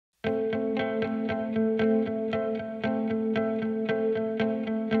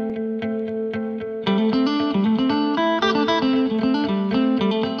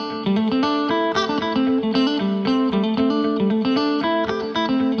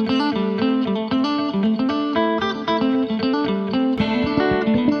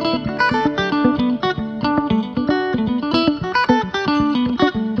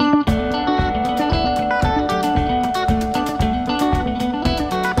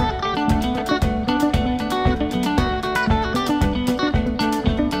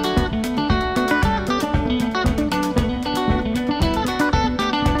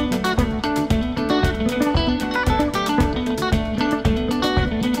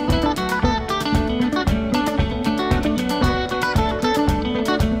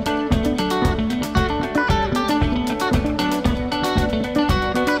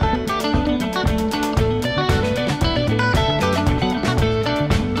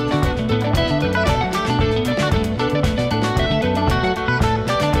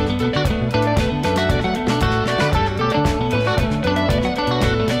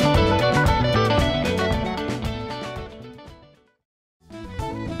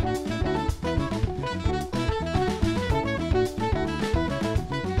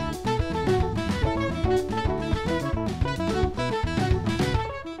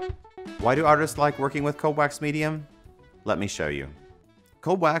Why do artists like working with cold wax medium? Let me show you.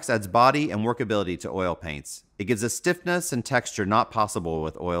 Cold wax adds body and workability to oil paints. It gives a stiffness and texture not possible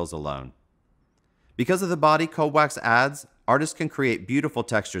with oils alone. Because of the body cold wax adds, artists can create beautiful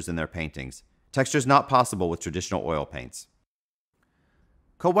textures in their paintings, textures not possible with traditional oil paints.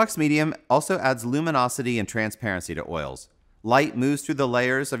 Cold wax medium also adds luminosity and transparency to oils. Light moves through the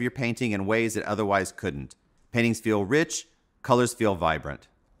layers of your painting in ways it otherwise couldn't. Paintings feel rich, colors feel vibrant.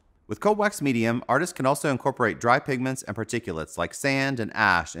 With cold wax medium, artists can also incorporate dry pigments and particulates like sand and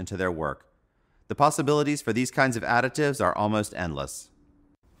ash into their work. The possibilities for these kinds of additives are almost endless.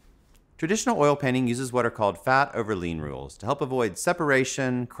 Traditional oil painting uses what are called fat over lean rules to help avoid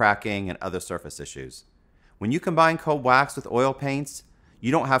separation, cracking, and other surface issues. When you combine cold wax with oil paints, you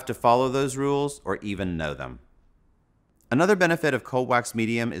don't have to follow those rules or even know them. Another benefit of cold wax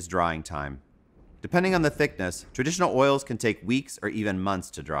medium is drying time. Depending on the thickness, traditional oils can take weeks or even months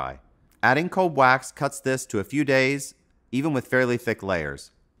to dry. Adding cold wax cuts this to a few days, even with fairly thick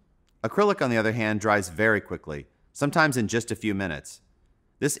layers. Acrylic, on the other hand, dries very quickly, sometimes in just a few minutes.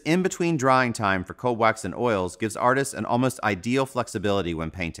 This in-between drying time for cold wax and oils gives artists an almost ideal flexibility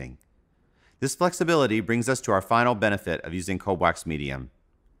when painting. This flexibility brings us to our final benefit of using cold wax medium: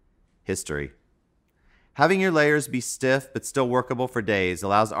 history. Having your layers be stiff but still workable for days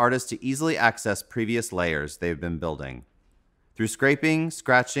allows artists to easily access previous layers they've been building. Through scraping,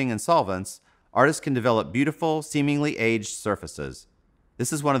 scratching, and solvents, artists can develop beautiful, seemingly aged surfaces.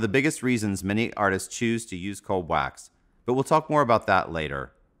 This is one of the biggest reasons many artists choose to use cold wax, but we'll talk more about that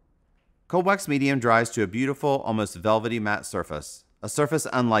later. Cold wax medium dries to a beautiful, almost velvety matte surface, a surface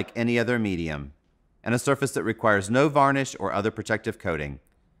unlike any other medium, and a surface that requires no varnish or other protective coating.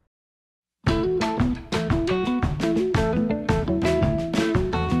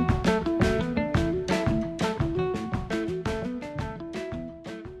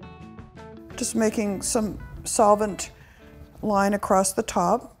 Just making some solvent line across the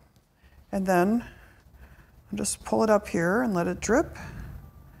top, and then I'll just pull it up here and let it drip.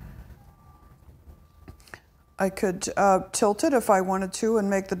 I could tilt it if I wanted to and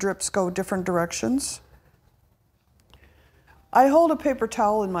make the drips go different directions. I hold a paper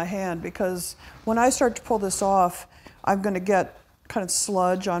towel in my hand because when I start to pull this off, I'm going to get kind of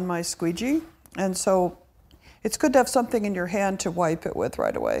sludge on my squeegee, and so it's good to have something in your hand to wipe it with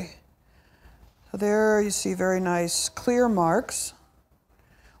right away. So there you see very nice clear marks.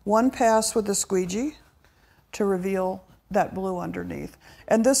 One pass with the squeegee to reveal that blue underneath.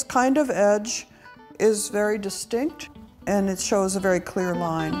 And this kind of edge is very distinct and it shows a very clear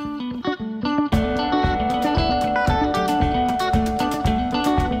line.